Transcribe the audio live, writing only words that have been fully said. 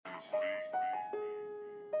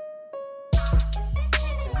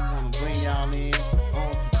bringing y'all in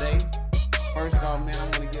on today. First off, man,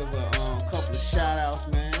 I'm gonna give a couple of shout outs,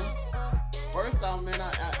 man. First off, man,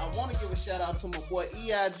 I want to give a shout out to my boy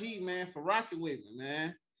EIG, man, for rocking with me,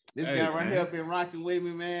 man. This guy right here been rocking with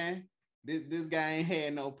me, man. This guy ain't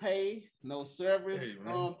had no pay, no service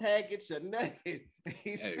package or nothing.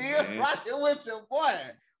 He's still rocking with your boy.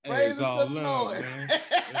 Praise it's all love, man.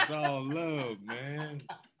 It's all love, man.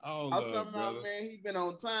 All love, brother. Man, he been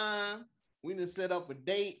on time. We done set up a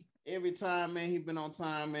date every time, man. He been on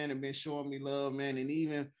time, man, and been showing me love, man. And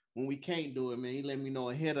even when we can't do it, man, he let me know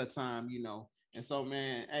ahead of time, you know. And so,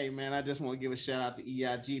 man, hey, man, I just want to give a shout out to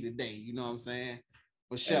EIG today. You know what I'm saying?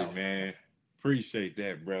 For sure. Hey, man. Appreciate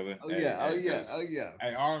that, brother. Oh yeah.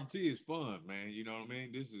 Hey, RMT is fun, man. You know what I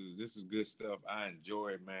mean? This is good stuff. I enjoy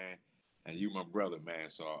it, man. And you my brother,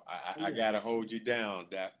 man. So I gotta hold you down,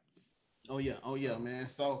 Dap. Oh yeah, man.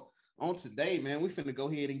 So on today, man, we finna go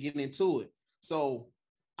ahead and get into it. So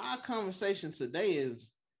our conversation today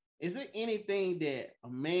is it anything that a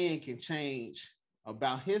man can change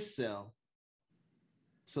about himself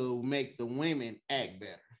to make the women act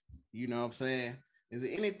better? You know what I'm saying? Is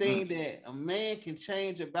there anything that a man can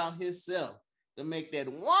change about himself to make that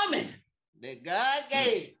woman that God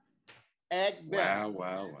gave act better?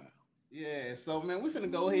 Wow. Yeah, so man, we're finna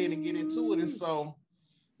go ahead and get into it. And so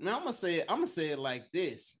now I'm gonna say it like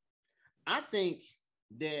this. I think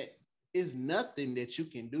that is nothing that you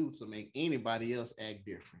can do to make anybody else act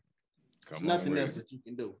different. There's nothing else that you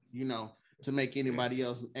can do, you know, to make anybody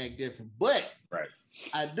else act different. But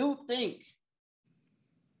I do think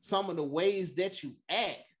some of the ways that you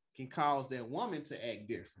act can cause that woman to act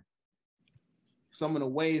different. Some of the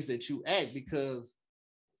ways that you act, because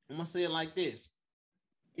I'm gonna say it like this.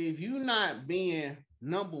 If you're not being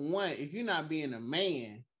number one, if you're not being a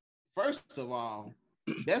man, first of all,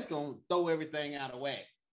 that's gonna throw everything out of whack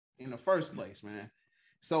in the first place, man.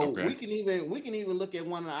 So we can even look at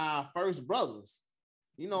one of our first brothers.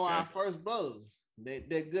 You know, our first brothers,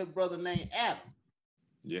 that good brother named Adam.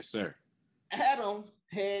 Yes, sir. Adam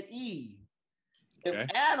had Eve. If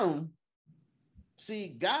Adam,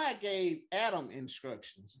 God gave Adam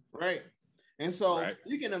instructions, right? And so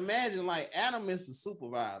you can imagine, like, Adam is the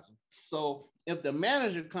supervisor. So if the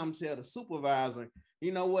manager comes tell the supervisor,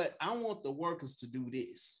 you know what, I want the workers to do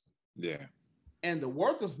this. Yeah. And the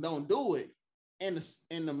workers don't do it. And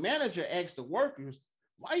the manager asks the workers,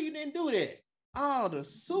 why you didn't do that? Oh, the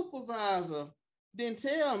supervisor didn't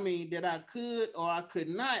tell me that I could or I could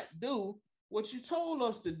not do what you told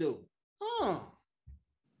us to do.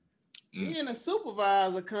 Me and the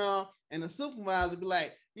supervisor come, and the supervisor be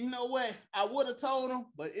like, you know what? I would have told him,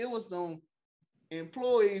 but it was them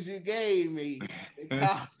employees you gave me that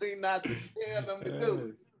caused me not to tell them to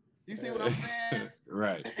do. You see what I'm saying?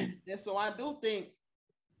 Right. And so I do think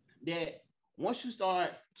that once you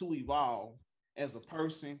start to evolve as a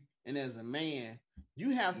person and as a man,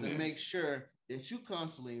 you have to make sure that you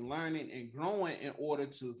constantly learning and growing in order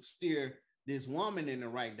to steer this woman in the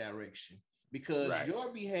right direction. Because your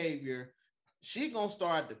behavior, she gonna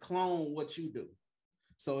start to clone what you do.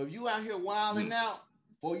 So if you out here wilding out,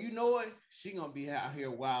 before you know it, she gonna be out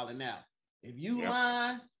here wilding out. If you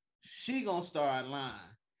lying, she gonna start lying.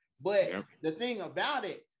 But the thing about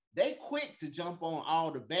it, they quick to jump on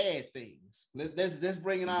all the bad things. Let's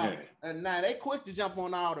bring it out. Now they quick to jump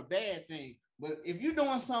on all the bad things. But if you're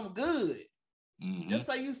doing something good, just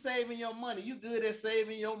say you saving your money, you good at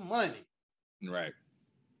saving your money. Right.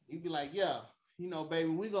 You be like, yeah, you know, baby,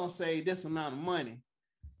 we're gonna save this amount of money.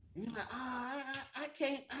 And you're like,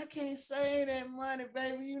 I can't save that money,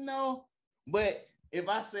 baby, you know. But if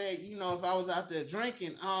I said, you know, if I was out there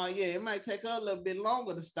drinking, it might take her a little bit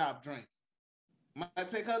longer to stop drinking. It might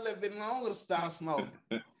take her a little bit longer to stop smoking.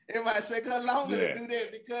 It might take her longer to do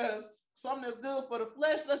that, because something that's good for the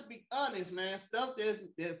flesh, let's be honest, man. Stuff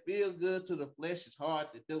that feel good to the flesh is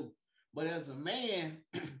hard to do. But as a man,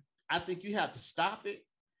 I think you have to stop it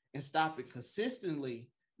and stop it consistently,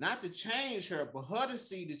 not to change her, but her to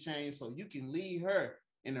see the change so you can lead her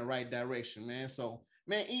in the right direction, man. So,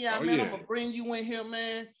 man, I'm going to bring you in here,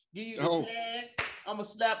 man, give you the tag. I'm going to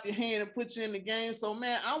slap your hand and put you in the game. So,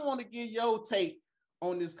 man, I want to get your take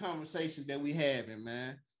on this conversation that we having,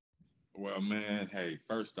 man. Well, man, hey,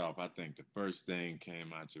 first off, I think the first thing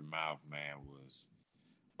came out your mouth, man, was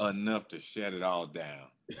enough to shut it all down,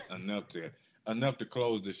 enough to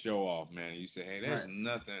close the show off, man. You say, hey, there's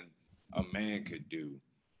nothing a man could do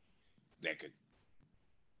that could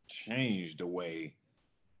change the way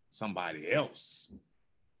somebody else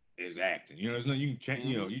is acting. You know, there's no you can change.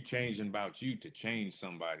 You know, you changing about you to change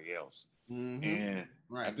somebody else. And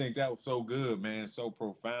I think that was so good, man, so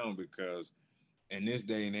profound, because in this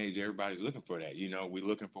day and age, everybody's looking for that. You know, we're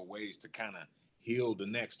looking for ways to kind of heal the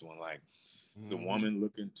next one. Like the woman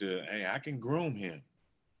looking to, hey, I can groom him.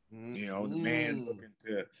 You know, the man looking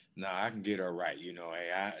to, I can get her right. You know,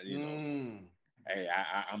 hey, hey,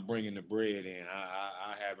 I'm bringing the bread in.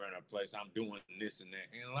 I have her in a place. I'm doing this and that.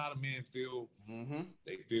 And a lot of men feel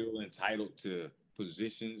they feel entitled to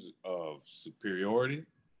positions of superiority,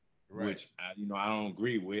 which I don't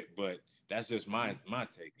agree with. But that's just my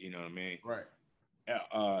take. You know what I mean?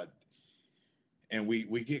 Right. And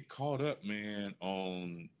we get caught up, man,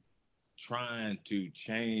 on trying to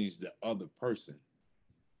change the other person.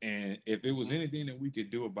 And if it was anything that we could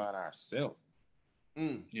do about ourselves,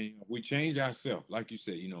 we change ourselves. Like you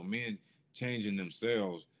said, men changing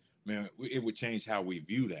themselves, man, it would change how we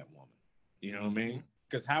view that woman. You know what I mean?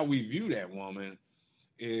 Because how we view that woman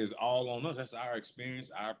is all on us. That's our experience,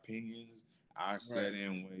 our opinions, our set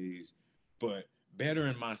in ways. But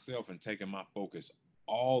bettering myself and taking my focus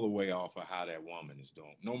all the way off of how that woman is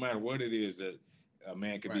doing, no matter what it is that a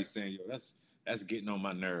man could be saying, yo, that's getting on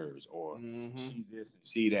my nerves, or she this and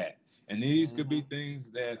she that. And these could be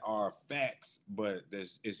things that are facts, but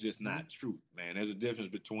it's just not truth, man. There's a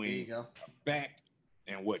difference between a fact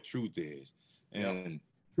and what truth is. And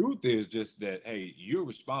truth is just that, hey, you're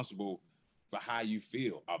responsible for how you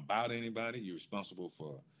feel about anybody. You're responsible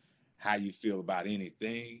for how you feel about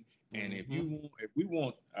anything. And if we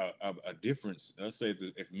want a difference, let's say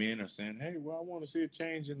that if men are saying, hey, well, I want to see a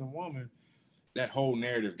change in the woman, that whole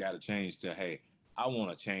narrative got to change to, hey, I want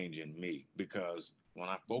a change in me, because when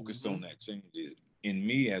I focus on that changes in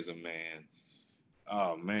me as a man,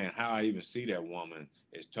 oh man, how I even see that woman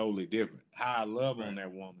is totally different. How I love on that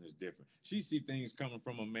woman is different. She see things coming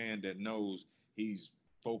from a man that knows he's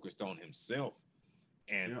focused on himself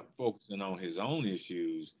and focusing on his own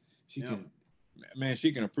issues. She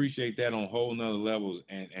can appreciate that on whole nother levels,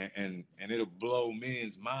 and it'll blow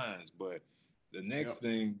men's minds. But the next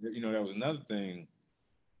thing, that was another thing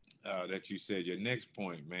that you said, your next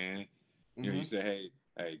point, man. You said,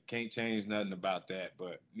 hey, can't change nothing about that.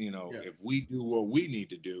 But, if we do what we need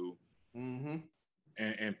to do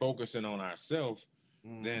and focusing on ourselves,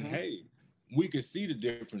 then, hey, we could see the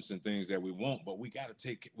difference in things that we want, but we got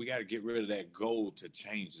to get rid of that goal to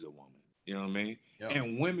change the woman. You know what I mean?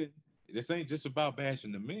 And women, this ain't just about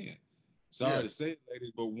bashing the men. Sorry to say it,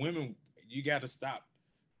 ladies, but women, you got to stop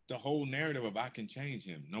the whole narrative of I can change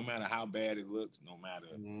him, no matter how bad it looks, no matter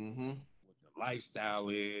what the lifestyle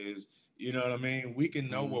is. You know what I mean? We can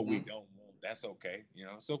know what we don't want. That's okay.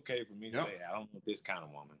 It's okay for me to say, I don't want this kind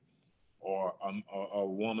of woman, or a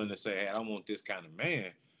woman to say, hey, I don't want this kind of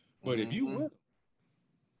man. But if you with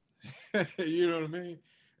them, you know what I mean?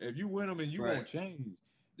 If you with them and you won't change,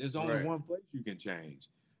 there's only one place you can change.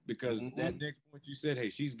 Because that next point you said,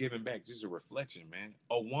 hey, she's giving back. This is a reflection, man.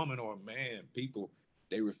 A woman or a man, people,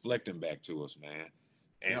 they reflecting back to us, man.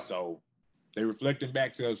 And so they reflecting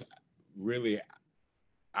back to us really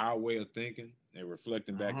our way of thinking. They're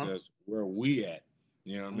reflecting back to us where we at.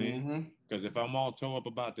 You know what I mean? Because if I'm all tore up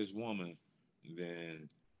about this woman, then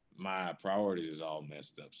my priorities is all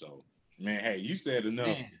messed up. So, man, hey, you said enough.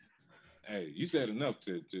 Man. Hey, you said enough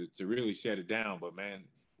to really shut it down. But, man,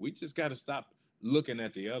 we just got to stop looking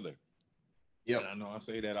at the other. And I know I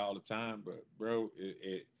say that all the time, but, bro,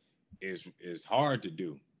 it's hard to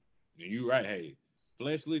do. And you're right. Hey,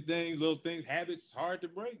 fleshly things, little things, habits, hard to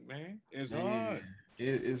break, man. It's hard.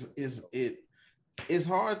 It's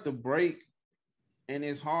hard to break, and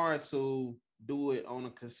it's hard to do it on a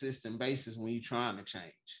consistent basis when you're trying to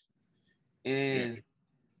change. And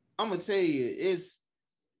I'm gonna tell you, it's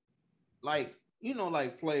like,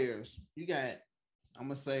 like players, I'm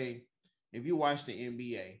gonna say, if you watch the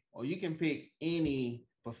NBA, or you can pick any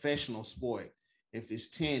professional sport, if it's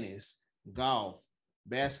tennis, golf,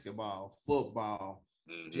 basketball, football,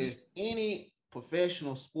 just any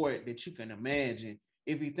professional sport that you can imagine,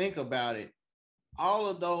 if you think about it, all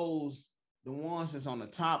of those, the ones that's on the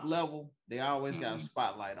top level, they always got a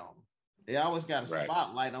spotlight on them. They always got a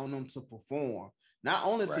spotlight on them to perform. Not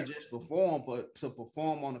only to just perform, but to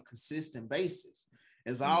perform on a consistent basis.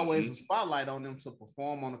 There's always a spotlight on them to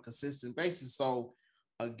perform on a consistent basis. So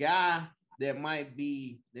a guy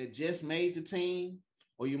that just made the team,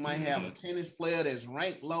 or you might have a tennis player that's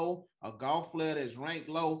ranked low, a golf player that's ranked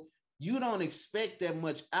low, you don't expect that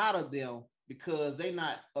much out of them because they're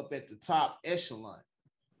not up at the top echelon.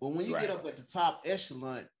 But when you get up at the top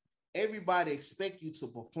echelon, everybody expect you to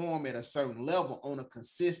perform at a certain level on a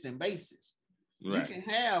consistent basis. You can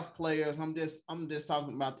have players, I'm just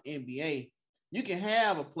talking about the NBA. You can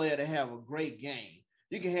have a player that have a great game.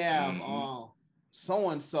 You can have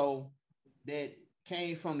so-and-so that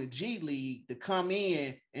came from the G League to come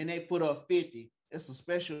in and they put up 50, it's a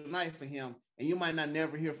special night for him, and you might not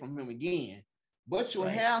never hear from him again. But you'll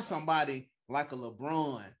Right. have somebody like a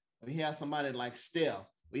LeBron, or you have somebody like Steph,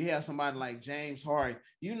 or you have somebody like James Harden.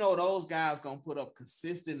 You know those guys gonna put up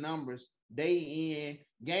consistent numbers day in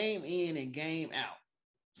and game out.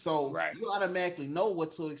 So Right. you automatically know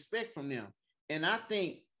what to expect from them. And I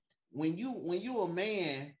think when you a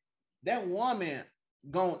man, that woman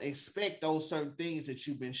gonna expect those certain things that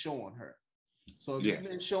you've been showing her. So if you've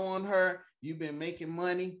been showing her, you've been making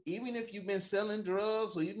money, even if you've been selling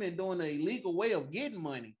drugs or you've been doing an illegal way of getting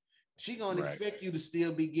money, she gonna expect you to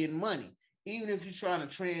still be getting money, even if you're trying to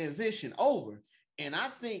transition over. And I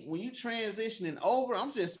think when you transitioning over,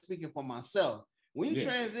 I'm just speaking for myself. When you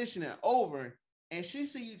transitioning over and she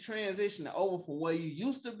see you transitioning over from where you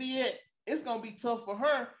used to be at, it's gonna be tough for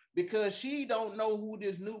her because she don't know who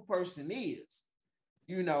this new person is.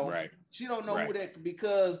 You know, she don't know who that,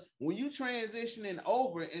 because when you transitioning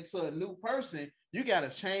over into a new person, you got to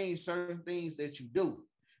change certain things that you do.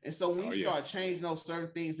 And so when you start changing those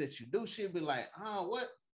certain things that you do, she'll be like, oh, what?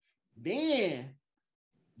 Then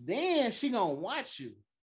she gonna watch you.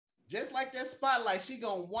 Just like that spotlight, she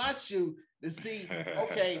gonna watch you to see,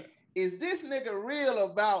 okay, is this nigga real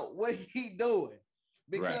about what he doing?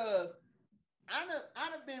 Because I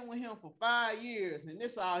done been with him for 5 years, and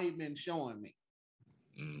this all he been showing me.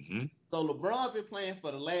 Mm-hmm. So LeBron been playing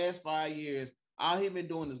for the last 5 years. All he been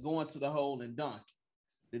doing is going to the hole and dunking.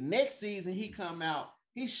 The next season he come out,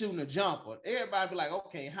 he's shooting a jumper. Everybody be like,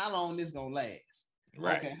 okay, how long this gonna last?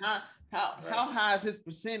 Okay, how high is his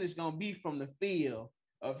percentage gonna be from the field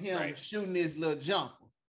of him shooting this little jumper?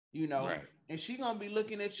 You know, and she gonna be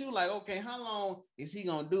looking at you like, okay, how long is he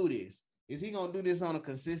gonna do this? Is he gonna do this on a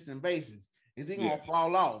consistent basis? Is he gonna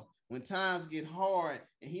fall off? When times get hard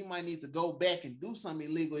and he might need to go back and do something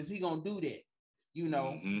illegal, is he gonna do that? You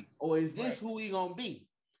know, or is this who he gonna be?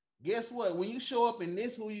 Guess what? When you show up and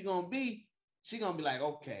this who you gonna be, she gonna be like,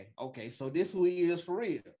 okay, so this who he is for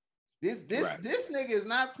real. This nigga is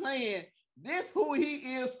not playing. This who he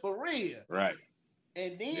is for real. Right.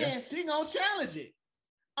 And then she gonna challenge it.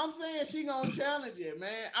 I'm saying she gonna challenge it,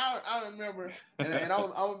 man. I remember, and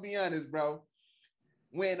I'm gonna be honest, bro.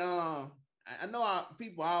 When I know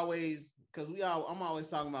people always, because I'm always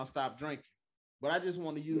talking about stop drinking, but I just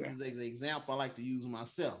want to use this as an example. I like to use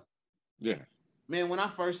myself. Yeah. Man, when I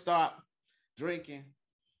first stopped drinking,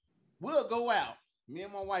 we'll go out. Me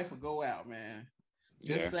and my wife will go out, man.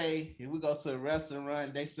 Just say if we go to a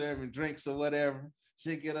restaurant, they serving drinks or whatever,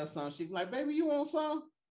 she'll get us some. She'll be like, baby, you want some?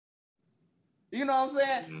 You know what I'm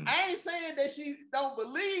saying? Mm-hmm. I ain't saying that she don't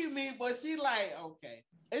believe me, but she like, okay,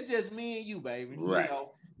 it's just me and you, baby. Right. You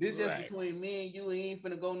know, this just between me and you. We ain't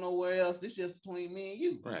finna go nowhere else. This just between me and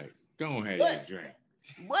you. Right. Go ahead and drink.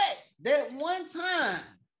 But that one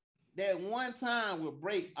time will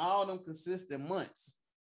break all them consistent months.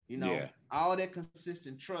 You know, all that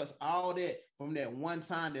consistent trust, all that from that one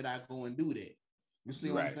time that I go and do that. You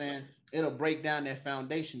see what I'm saying? It'll break down that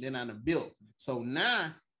foundation that I done built. So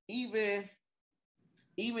now, even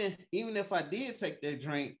if I did take that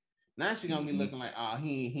drink, now she gonna be looking like, oh,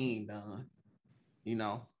 he ain't done. You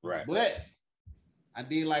know, but I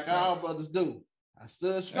did like all brothers do. I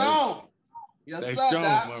stood strong. Yes, stay sir, strong,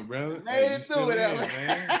 Doc. my brother. Made it through it,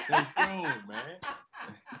 man. Stay strong,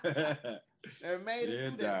 man. They made it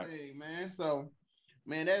through that thing, man. So,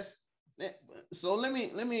 man, that's that. So let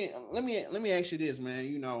me ask you this, man.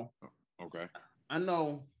 You know, okay. I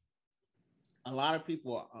know a lot of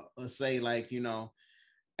people say like, you know,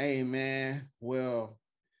 hey, man, well,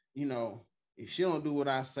 you know, if she don't do what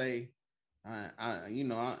I say, I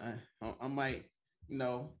might, you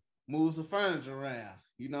know, move some furniture around.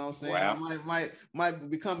 You know what I'm saying? Wow. I might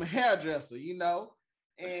become a hairdresser, you know,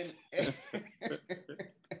 and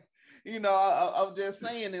you know, I'm just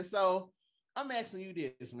saying. And so I'm asking you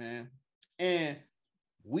this, man. And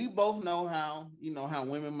we both know how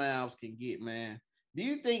women mouths can get, man. Do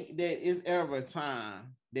you think that is ever a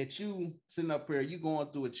time that you sitting up here, you going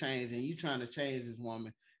through a change and you trying to change this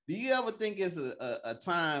woman? Do you ever think it's a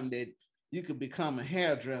time that you could become a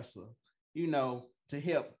hairdresser, you know, to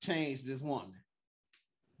help change this woman?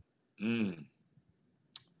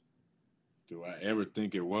 Do I ever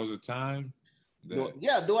think it was a time? Do you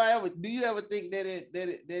ever think that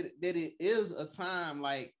it is a time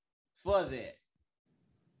like for that?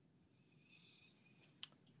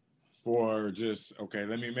 For just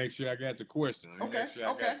let me make sure I got the question. Let me make sure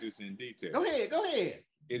I got this in detail. Go ahead.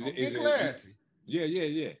 Is it clarity?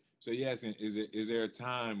 Yeah. So you're asking, is there a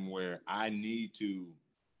time where I need to?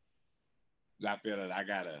 I feel that I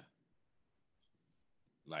gotta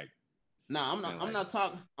like. No, I'm not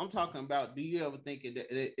talking. I'm talking about. Do you ever think that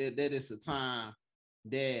it's a time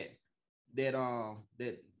that that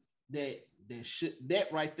that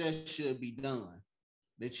right there should be done.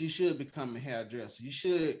 That you should become a hairdresser. You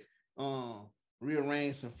should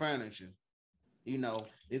rearrange some furniture. You know,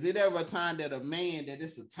 is it ever a time that a man that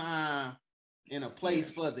it's a time and a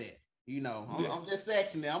place for that? You know, I'm just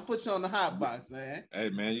asking that. I'm putting you on the hot box, man. Hey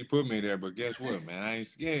man, you put me there, but guess what, man? I ain't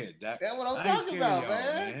scared. That's what I'm I ain't talking scared of about, y'all,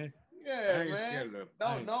 man. I Yeah, ain't man. scared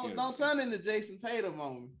of Don't turn into Jason Tatum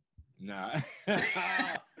on me. Nah.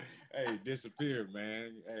 Hey, disappeared,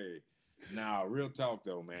 man. Hey, nah, real talk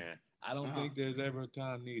though, man. I don't think there's ever a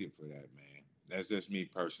time needed for that, man. That's just me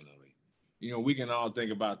personally. You know, we can all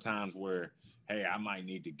think about times where, hey, I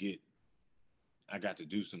got to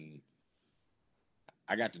do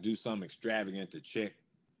something extravagant to check,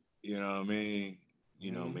 you know what I mean?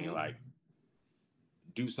 You know what I mean? Like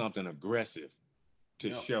do something aggressive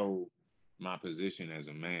to show my position as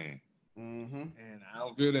a man. And I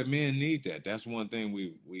don't feel that men need that. That's one thing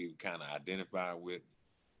we kind of identify with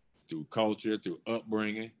through culture, through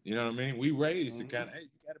upbringing. You know what I mean? We raised to kind of, hey, you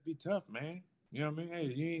got to be tough, man. You know what I mean? Hey,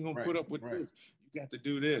 you ain't gonna put up with this. You got to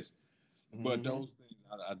do this. But those things,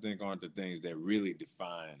 I think, aren't the things that really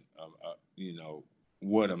define, you know,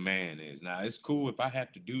 what a man is. Now, it's cool if I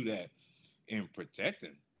have to do that in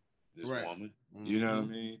protecting this woman. You know what I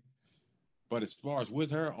mean? But as far as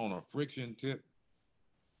with her on a friction tip,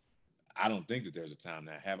 I don't think that there's a time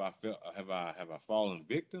now. Have I fallen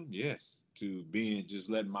victim? Yes, to being just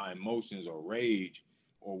letting my emotions or rage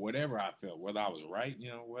or whatever I felt, whether I was right, you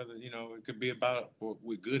know, whether it could be about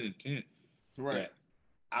with good intent. That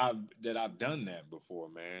I've done that before,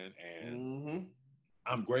 man, and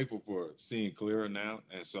I'm grateful for seeing clearer now,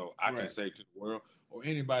 and so I can say to the world or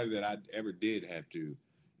anybody that I ever did have to,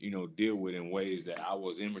 deal with in ways that I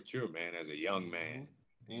was immature, man, as a young man,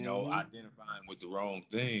 identifying with the wrong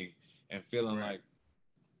thing and feeling like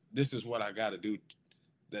this is what I got to do,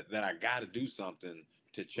 that I got to do something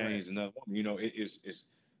to change another woman. It's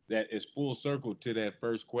that it's full circle to that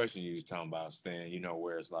first question you was talking about, Stan.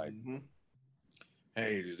 Where it's like,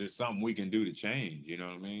 hey, is there something we can do to change? You know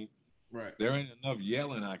what I mean? Right. There ain't enough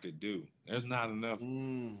yelling I could do. There's not enough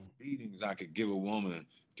beatings I could give a woman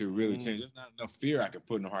to really change. There's not enough fear I could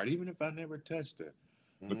put in her heart, even if I never touched her.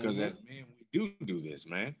 Because as men, we do this,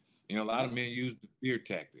 man. A lot of men use the fear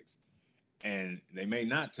tactics. And they may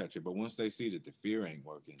not touch her, but once they see that the fear ain't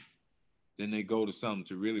working, then they go to something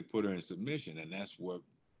to really put her in submission. And that's what,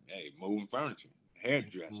 hey, moving furniture,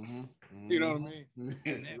 hairdressing. You know what I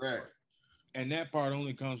mean? And that part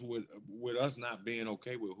only comes with us not being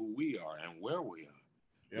okay with who we are and where we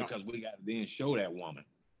are. Because we got to then show that woman.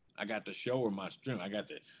 I got to show her my strength. I got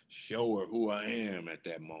to show her who I am at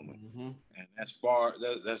that moment. And that's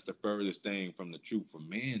the furthest thing from the truth for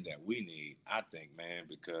men that we need, I think, man,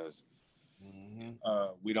 because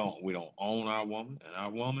we don't own our woman, and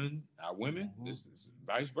our women, this is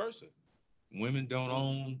vice versa. Women don't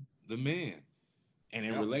own the men. And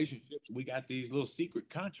in relationships, we got these little secret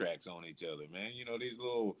contracts on each other, man. These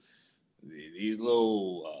little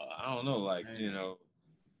I don't know, like,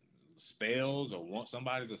 spells, or want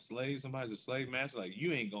somebody's a slave master. Like,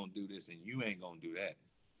 you ain't gonna do this and you ain't gonna do that.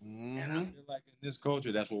 And I feel like in this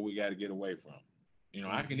culture, that's what we got to get away from.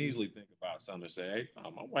 I can easily think about something and say, hey,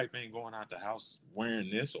 my wife ain't going out the house wearing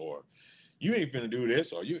this, or you ain't finna do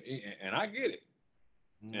this, or and I get it.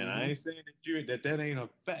 And I ain't saying that ain't a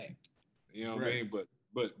fact. You know what I mean?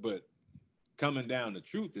 But coming down, the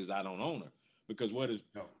truth is I don't own her, because what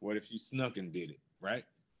if she snuck and did it, right?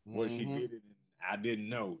 What if she did it and I didn't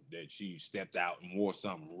know that she stepped out and wore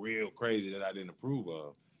something real crazy that I didn't approve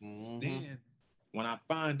of? Then when I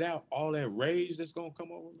find out, all that rage that's gonna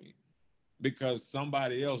come over me because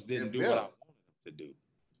somebody else didn't do what I wanted them to do.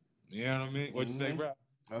 You know what I mean? What you say, bro?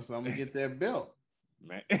 That's I'm gonna get that belt.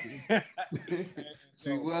 Man.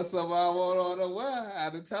 See what somebody want on the well. I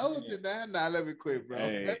done told you now. Nah, let me quit, bro.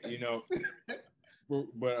 Hey,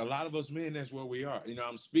 but a lot of us men, that's where we are.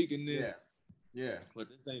 I'm speaking this. Yeah. But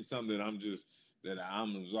this ain't something that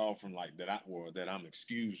I'm absolved from, like that I'm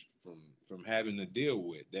excused from having to deal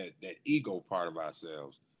with. That ego part of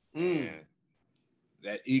ourselves. And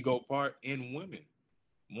that ego part in women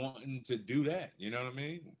wanting to do that. You know what I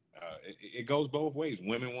mean? It goes both ways.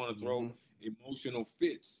 Women want to throw emotional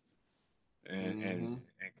fits, and can,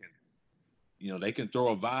 they can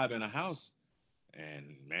throw a vibe in a house.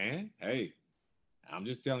 And man, hey, I'm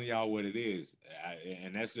just telling y'all what it is,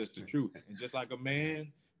 and that's just the truth. And just like a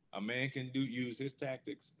man can use his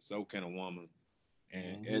tactics, so can a woman.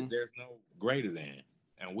 And there's no greater than.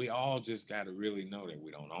 And we all just got to really know that we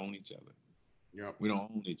don't own each other. Yep. We don't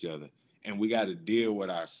own each other. And we got to deal with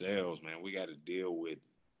ourselves, man. We got to deal with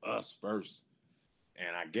us first.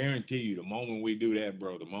 And I guarantee you, the moment we do that,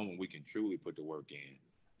 bro, the moment we can truly put the work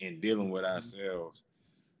in dealing with ourselves,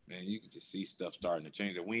 man, you can just see stuff starting to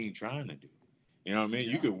change that we ain't trying to do. You know what I mean?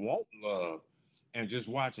 Yeah. You could want love and just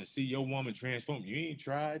watch and see your woman transform. You ain't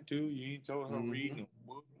tried to. You ain't told her reading a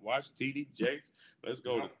book, watch TD Jakes. Let's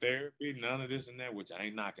go to therapy. None of this and that, which I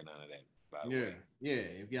ain't knocking none of that, by the way.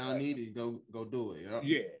 Yeah. If y'all need it, go do it. Yep.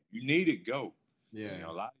 Yeah, you need it, go. Yeah. You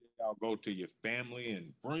know, a lot of y'all go to your family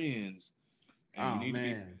and friends, and you need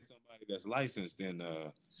to be somebody that's licensed and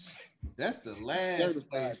that's the last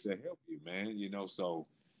place to help you, man. You know, so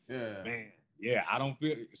yeah, man. Yeah, I don't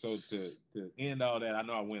feel so to end all that. I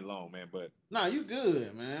know I went long, man, but no, you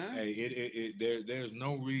good, man. Hey, there's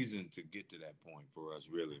no reason to get to that point for us,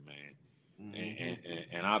 really, man.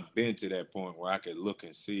 And I've been to that point where I could look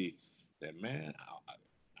and see that, man,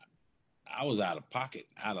 I was out of pocket,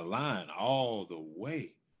 out of line all the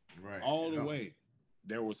way, all the way.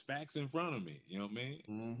 There was facts in front of me, you know what I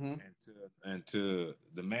mean? And to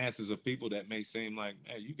the masses of people, that may seem like,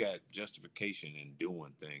 hey, you got justification in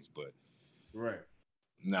doing things, but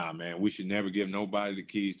nah, man, we should never give nobody the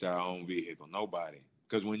keys to our own vehicle. Nobody.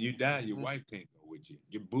 Because when you die, your wife can't go with you.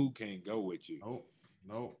 Your boo can't go with you.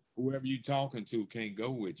 Nope. Whoever you talking to can't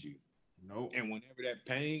go with you. Nope. And whenever that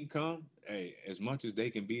pain comes, hey, as much as they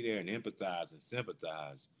can be there and empathize and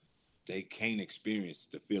sympathize, they can't experience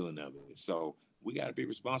the feeling of it. So we got to be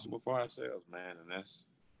responsible for ourselves, man. And that's,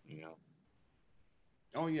 you know.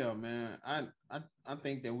 Oh yeah, man. I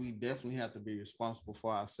think that we definitely have to be responsible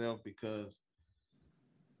for ourselves, because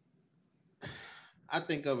I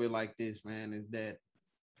think of it like this, man, is that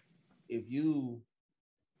if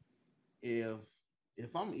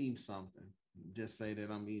I'm eating something, just say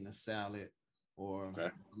that I'm eating a salad or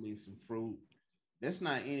I'm eating some fruit, that's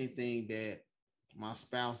not anything that my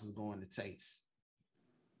spouse is going to taste.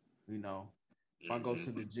 You know, if I go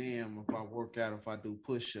to the gym, if I work out, if I do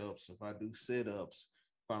push-ups, if I do sit-ups,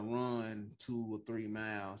 if I run 2 or 3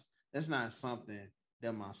 miles, that's not something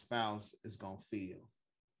that my spouse is gonna feel.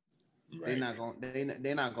 They're not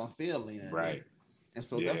gonna feel it. Right. And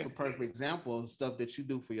so that's a perfect example of stuff that you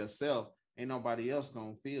do for yourself. Ain't nobody else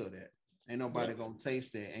gonna feel that. Ain't nobody gonna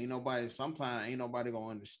taste that. Sometimes ain't nobody gonna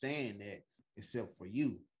understand that except for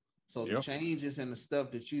you. So the changes and the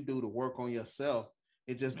stuff that you do to work on yourself,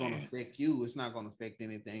 it's just gonna affect you. It's not gonna affect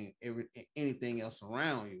anything else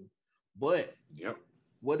around you. But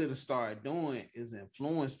what it'll start doing is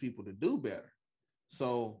influence people to do better.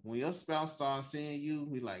 So when your spouse starts seeing you,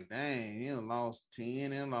 we like, dang, you lost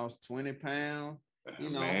 10 and lost 20 pounds.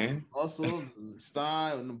 You know, also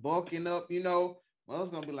start bulking up, you know. Well,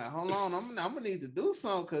 it's gonna be like, hold on, I'm gonna need to do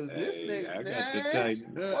something, because this nigga, I got to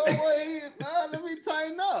tighten up. Let me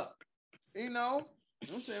tighten up. You know,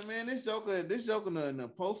 I'm saying, man, this joker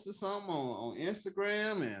posted something on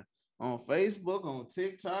Instagram and on Facebook, on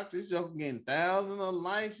TikTok. This joker getting thousands of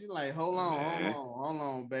likes. You like, hold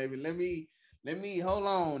on, baby. Let me hold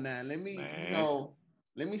on now. Let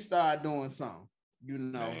me start doing something. You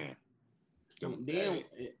know. Then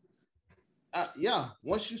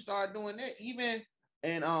once you start doing that, even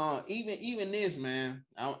this, man,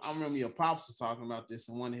 I remember your pops was talking about this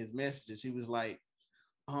in one of his messages. He was like,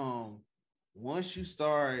 once you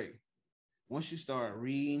start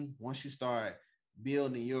reading, once you start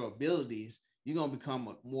building your abilities, you're gonna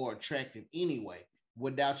become more attractive anyway,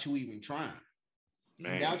 without you even trying.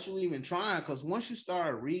 Because once you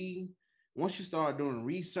start reading, once you start doing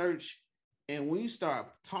research, and when you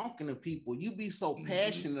start talking to people, you be so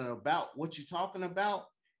passionate about what you're talking about,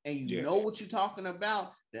 and you know what you're talking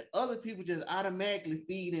about, that other people just automatically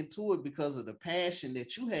feed into it because of the passion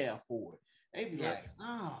that you have for it. They be like,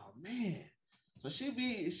 oh man. So she'll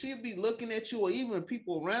be looking at you, or even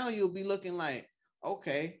people around you will be looking like,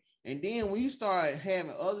 okay. And then when you start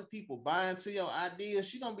having other people buy into your ideas,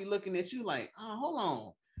 she's gonna be looking at you like, oh, hold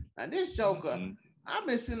on. Now this joker, I've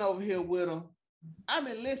been sitting over here with him. I've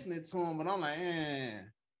been listening to him, but I'm like,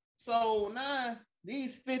 So now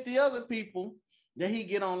these 50 other people that he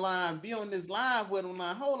get online, be on this live with him,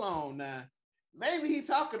 like, hold on now. Maybe he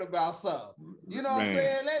talking about something. You know what I'm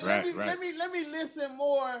saying? Let me listen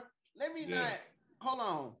more. Let me not, hold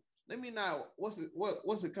on. Let me not, what's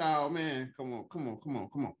it called, man? Come on.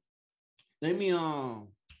 Let me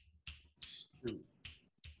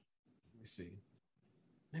see.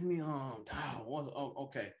 Let me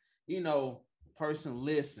okay. You know, person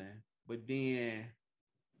listen, but then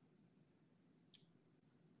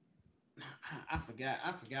I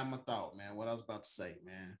forgot my thought, man. What I was about to say,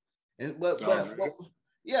 man. But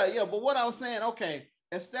what I was saying, okay,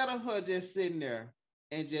 instead of her just sitting there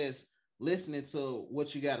and just listening to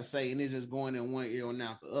what you got to say, and it's just going in one ear and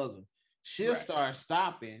out the other, she'll start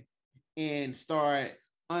stopping and start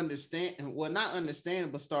understanding, well, not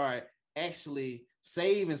understanding, but start actually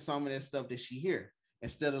saving some of that stuff that she hear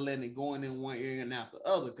instead of letting it go in one ear and out the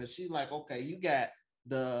other. Cause she's like, okay,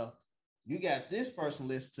 the you got this person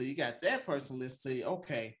listen to you, got that person listen to you.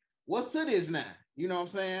 Okay, what's to this now? You know what I'm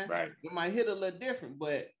saying? Right. It might hit a little different,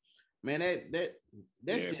 but man,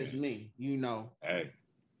 that's just man. me, you know. Hey,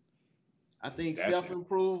 I think that's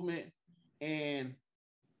self-improvement and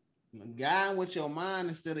guiding with your mind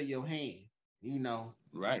instead of your hand, you know.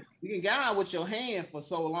 right. You can guide with your hand for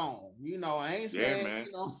so long. You know, I ain't Yeah, saying, man.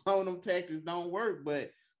 you know, some of them tactics don't work,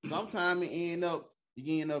 but sometimes you end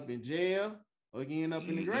up in jail or you end up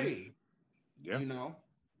in the grave. Yeah. You know.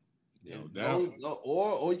 No doubt.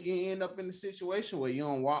 Or you can end up in a situation where you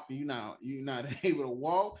don't walk, you're not able to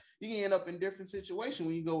walk. You can end up in different situations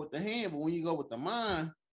when you go with the hand, but when you go with the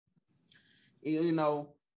mind, you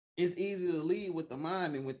know, it's easy to lead with the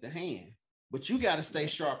mind and with the hand. But you got to stay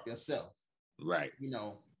sharp yourself. Right. You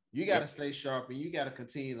know, you got to stay sharp and you got to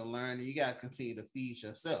continue to learn and you got to continue to feed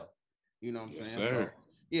yourself. You know what I'm saying? Sir. So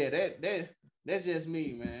yeah, that's just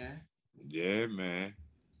me, man. Yeah, man.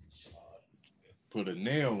 Put a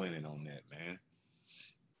nail in it on that, man.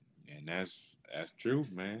 And that's true,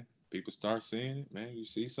 man. People start seeing it, man. You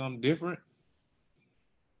see something different.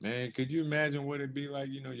 Man, could you imagine what it'd be like?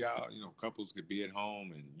 You know, y'all, couples could be at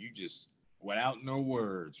home and you just without no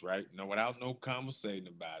words, right? No, without no conversation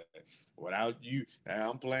about it. Without you, hey,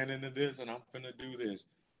 I'm planning to this and I'm finna do this.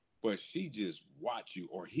 But she just watch you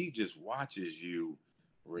or he just watches you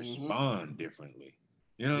respond differently.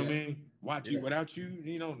 You know what I mean? Watch you without you,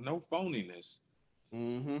 no phoniness.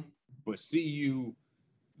 But see you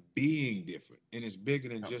being different. And it's bigger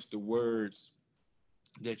than just the words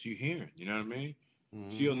that you're hearing. You know what I mean?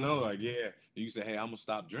 She'll know, like, yeah, you say, hey, I'm gonna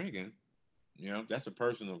stop drinking. That's a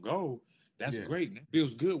personal goal. That's great. And it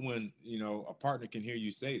feels good when, a partner can hear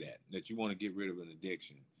you say that you want to get rid of an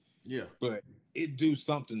addiction. Yeah. But it do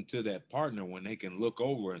something to that partner when they can look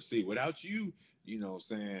over and see without you,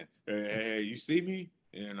 saying, hey, you see me?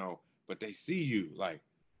 But they see you like,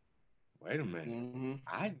 wait a minute.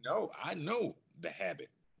 I know the habit.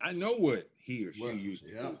 I know what he or she used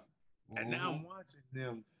to do. And now I'm watching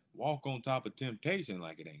them walk on top of temptation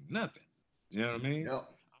like it ain't nothing. You know what I mean? I'm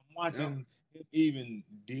watching him even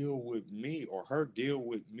deal with me or her deal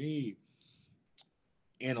with me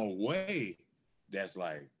in a way that's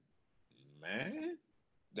like, man,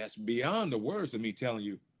 that's beyond the words of me telling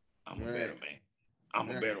you, I'm a better man. I'm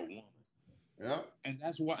a better woman. Yeah. And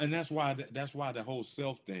that's why the whole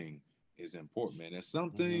self thing is important, man. There's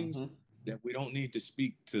some things that we don't need to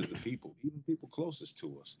speak to the people, even people closest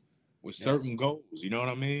to us, with certain goals. You know what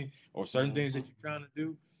I mean? Or certain things that you're trying to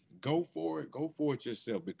do. Go for it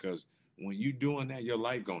yourself, because when you doing that, your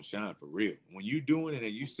light gonna shine for real. When you doing it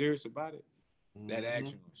and you serious about it, that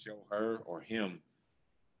action will show her or him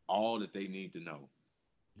all that they need to know.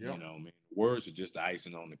 You know, man. Words are just the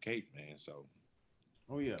icing on the cake, man. So.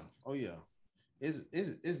 Oh yeah.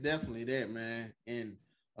 It's definitely that, man. And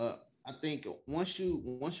I think once you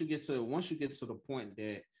get to the point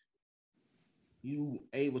that you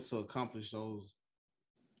able to accomplish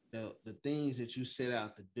the things that you set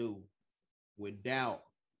out to do without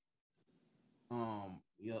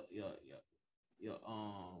your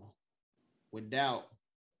without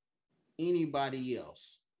anybody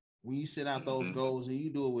else, when you set out those goals and you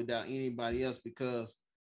do it without anybody else, because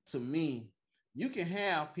to me, you can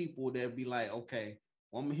have people that be like, okay,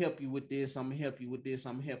 well, I'm gonna help you with this, I'm gonna help you with this,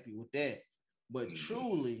 I'm gonna help you with that. But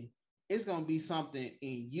truly, it's gonna be something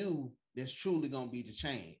in you that's truly gonna be the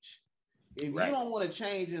change. If you don't want to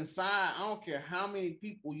change inside, I don't care how many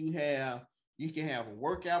people you have. You can have a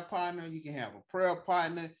workout partner, you can have a prayer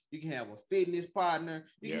partner, you can have a fitness partner,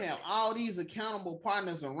 you can have all these accountable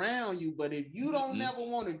partners around you. But if you don't never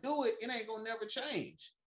want to do it, it ain't gonna never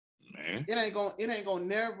change. Man, it ain't gonna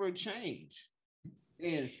never change.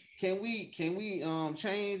 And can we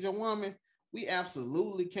change a woman? We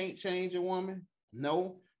absolutely can't change a woman.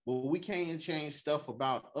 No, but we can change stuff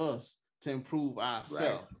about us to improve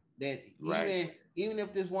ourselves. That even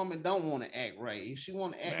if this woman don't want to act right, if she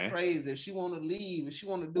want to act crazy, if she want to leave, if she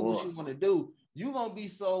want to do what she want to do, you gonna be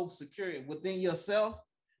so secure within yourself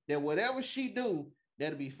that whatever she do,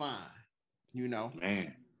 that'll be fine. You know,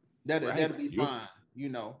 man, that'll be fine. You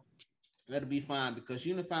know, that'll be fine, because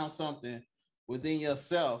you found something within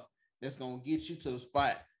yourself that's gonna get you to the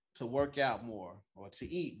spot to work out more, or to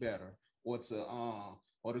eat better, or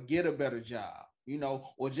to get a better job,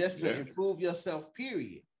 or just to improve yourself,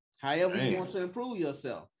 period. However you want to improve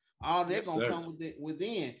yourself. All that gonna come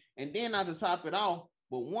within. And then not to top it off,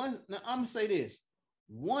 but I'm gonna say this.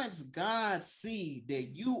 Once God see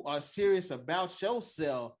that you are serious about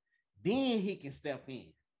yourself, then he can step in.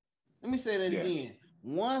 Let me say that again.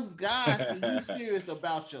 Once God sees you serious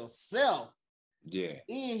about yourself, then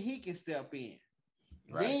he can step in.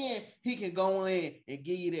 Right. Then he can go in and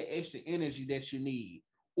give you the extra energy that you need,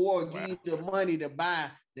 or give you the money to buy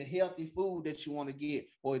the healthy food that you want to get,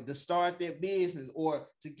 or to start that business, or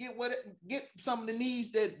to get some of the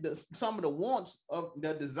needs some of the wants of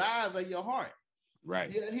the desires of your heart.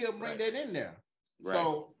 Right. He'll bring that in there. Right.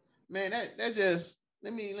 So, man, that just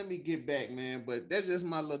let me get back, man. But that's just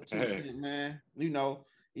my little 2 cents, man. You know,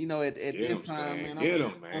 at this time, man. I'm gonna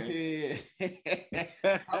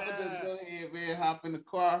just go ahead, man, hop in the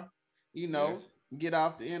car, get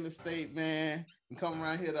off the interstate, man, and come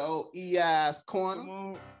around here to old EI's corner.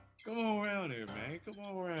 Come on around here, man. Come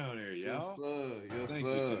on around here, y'all. Yes, sir. Thank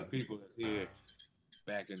you to the people that's here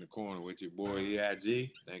back in the corner with your boy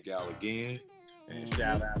EIG. Thank y'all again. And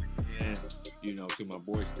shout out again, to my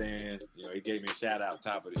boy Stan. He gave me a shout out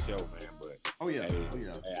top of the show, man.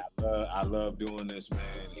 But I love doing this, man.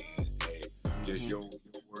 And hey, just your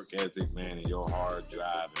work ethic, man, and your hard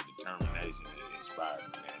drive and determination that inspires me,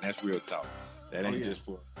 man. That's real talk. That ain't just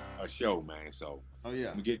for a show, man. So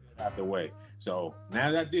let me get that out the way. So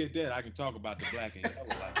now that I did that, I can talk about the black and yellow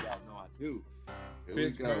like y'all know I do. Here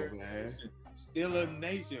Pittsburgh, we go, man. Steelers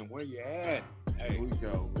Nation, where you at? Hey, here we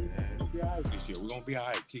go, man. We're gonna be all right this year. We're gonna be all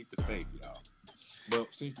right. Keep the faith, y'all.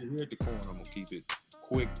 But since you're here at the corner, I'm gonna keep it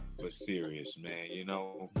quick but serious, man.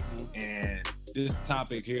 And this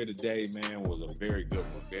topic here today, man, was a very good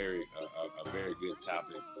one. A very good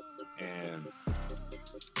topic. And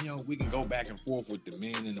we can go back and forth with the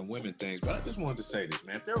men and the women things, but I just wanted to say this,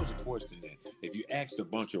 man. If there was a question that if you asked a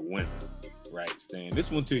bunch of women, right, Stan,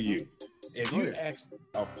 this one to you. If you asked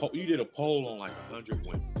you did a poll on like 100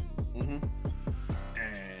 women,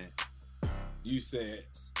 and you said,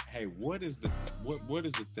 hey, what is the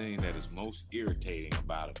thing that is most irritating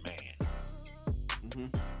about a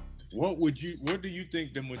man? What do you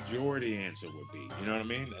think the majority answer would be? You know what I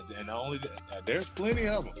mean? And there's plenty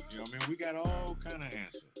of them. You know what I mean? We got all kind of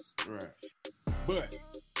answers. Right. But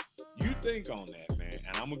you think on that, man,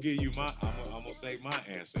 and I'm gonna give you I'm gonna say my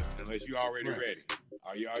answer unless you're already ready.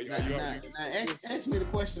 Are you now, ask me the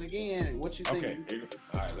question again. What you think? Okay.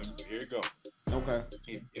 All right. Here you go. Okay.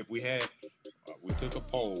 If we had, we took a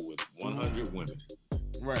poll with 100 women.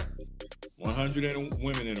 Right. 100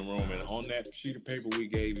 women in the room, and on that sheet of paper we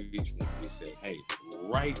gave each one, we said, hey,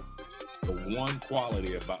 write the one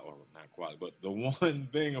quality about, or not quality, but the one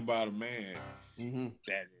thing about a man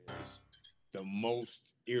that is the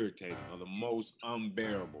most irritating or the most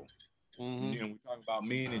unbearable. And we're talking about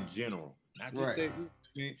men in general, not just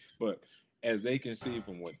men, but as they can see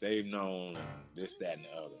from what they've known and this, that, and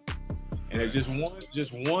the other. And it's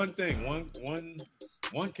just one thing,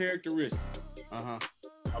 one characteristic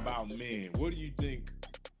about men. What do you think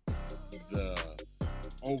the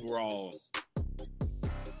overall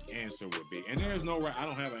answer would be? And there's no right. I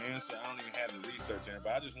don't have an answer. I don't even have the research in it,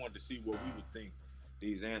 but I just wanted to see what we would think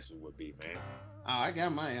these answers would be, man. Oh, I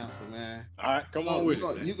got my answer, man. All right, come on with it,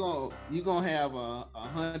 man. You gonna have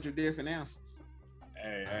 100 different answers.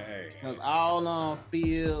 Hey. Because all of them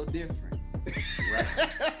feel different. Right.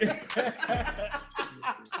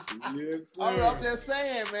 Yes, sir. I'm just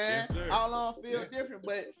saying, man. Yes, all of them feel different.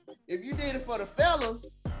 But if you did it for the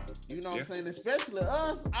fellas, you know what I'm saying, especially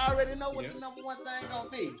us, I already know what the number one thing gonna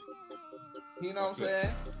be. You know what I'm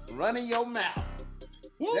saying? Running your mouth.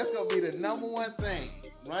 Woo! That's gonna be the number one thing.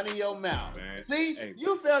 Running your mouth. Man. See,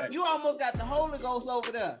 you almost got the Holy Ghost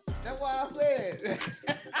over there. That's why I said.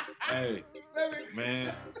 Hey,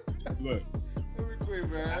 man, look. Let me quit,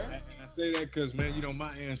 man. I say that because, man,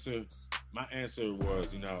 my answer was,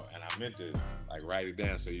 and I meant to like write it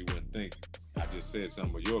down so you wouldn't think I just said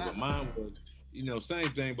something but yours. But mine was, same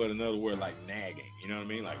thing, but another word like nagging. You know what I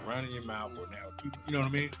mean? Like running your mouth or now, you know what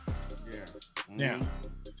I mean? Yeah. Now,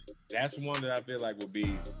 that's one that I feel like would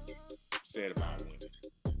be said about women.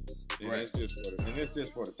 And it's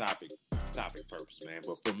just for the topic purpose, man.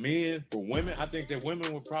 But for women, I think that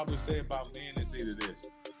women would probably say about men, it's either this,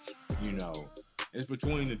 it's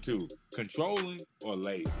between the two, controlling or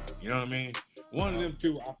lazy. You know what I mean? One of them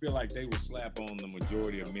two, I feel like they would slap on the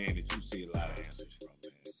majority of men that you see a lot of answers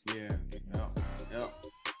from, man.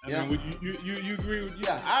 Yeah. I mean, would you agree with you?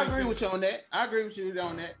 Yeah, I agree with you on that. I agree with you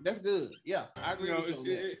on that. That's good. Yeah, I agree with you on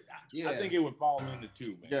that. I think it would fall into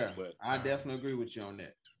two, man. Yeah, but I definitely agree with you on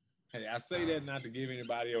that. Hey, I say that not to give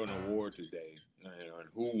anybody an award today, and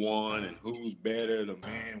who won and who's better, the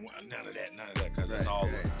man. None of that, because it's all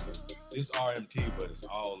love. It's RMT, but it's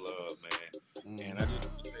all love, man. And I just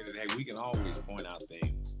want to say that, hey, we can always point out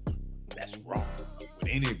things that's wrong with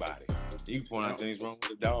anybody. You can point out things wrong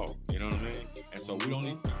with the dog. You know what I mean? And so we don't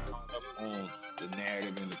need to get caught up on the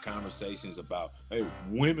narrative and the conversations about, hey,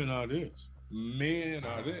 women are this, men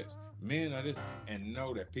are this, men are this, and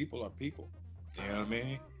know that people are people. You know what I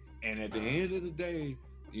mean? And at the end of the day,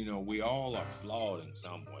 you know, we all are flawed in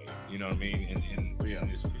some way. You know what I mean? In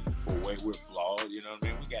this physical way, we're flawed. You know what I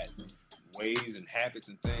mean? We got ways and habits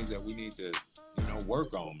and things that we need to, you know,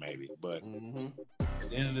 work on maybe. But at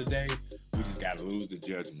the end of the day, we just got to lose the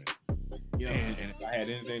judgment. Yeah. And if I had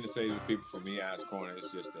anything to say to the people from EI's Corner,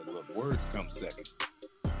 it's just that, look, words come second.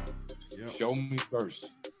 Yep. Show me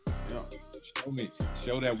first. Yep.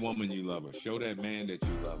 Show that woman you love her. Show that man that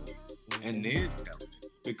you love her. And then tell them.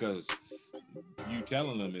 Because you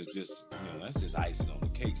telling them is just, you know, that's just icing on the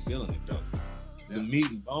cake, sealing it though. Yeah. The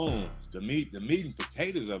meat and bones, the meat and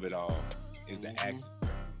potatoes of it all is the action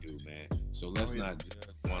that we do, man. So let's not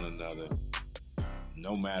judge one another,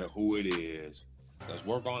 no matter who it is. Let's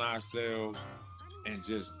work on ourselves and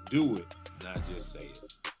just do it, not just say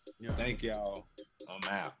it. Yep. Thank y'all. I'm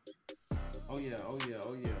out. Oh yeah,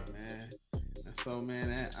 man. And so,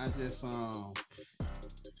 man, I just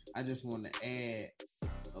want to add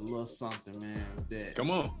a little something, man. That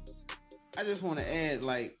come on. I just want to add,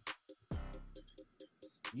 like,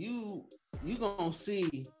 you gonna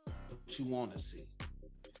see what you want to see.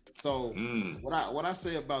 So what I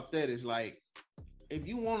say about that is, like, if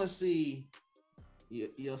you want to see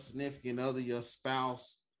your significant other, your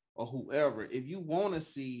spouse, or whoever, if you want to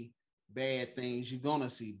see bad things, you're gonna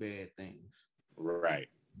see bad things. Right.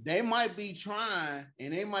 They might be trying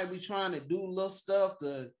to do little stuff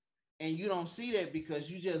and you don't see that because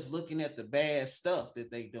you just looking at the bad stuff that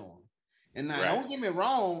they doing. And now, don't get me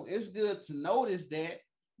wrong, it's good to notice that,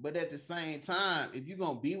 but at the same time, if you're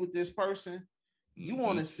gonna be with this person, you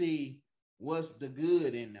want to see what's the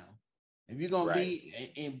good in them. If you're gonna be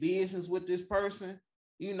in business with this person,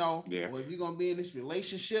 you know, or if you're gonna be in this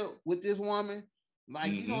relationship with this woman,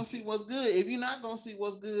 like, you're gonna see what's good. If you're not gonna see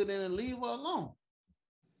what's good, then leave her alone.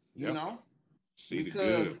 You know, see,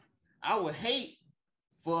 because I would hate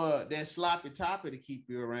for that sloppy topper to keep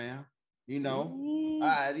you around. You know,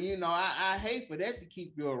 I hate for that to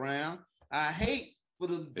keep you around. I hate for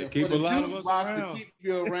the juice box to keep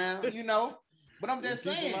you around. You know, but I'm just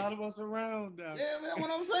saying, a lot of us around now. Yeah, man.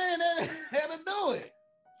 What I'm saying, that'll do it.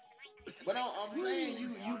 But I'm saying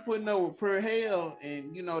you putting up with pure hell,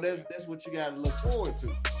 and you know that's what you got to look forward to.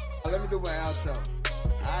 Let me do my outro.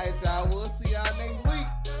 All right, y'all. We'll see y'all next week.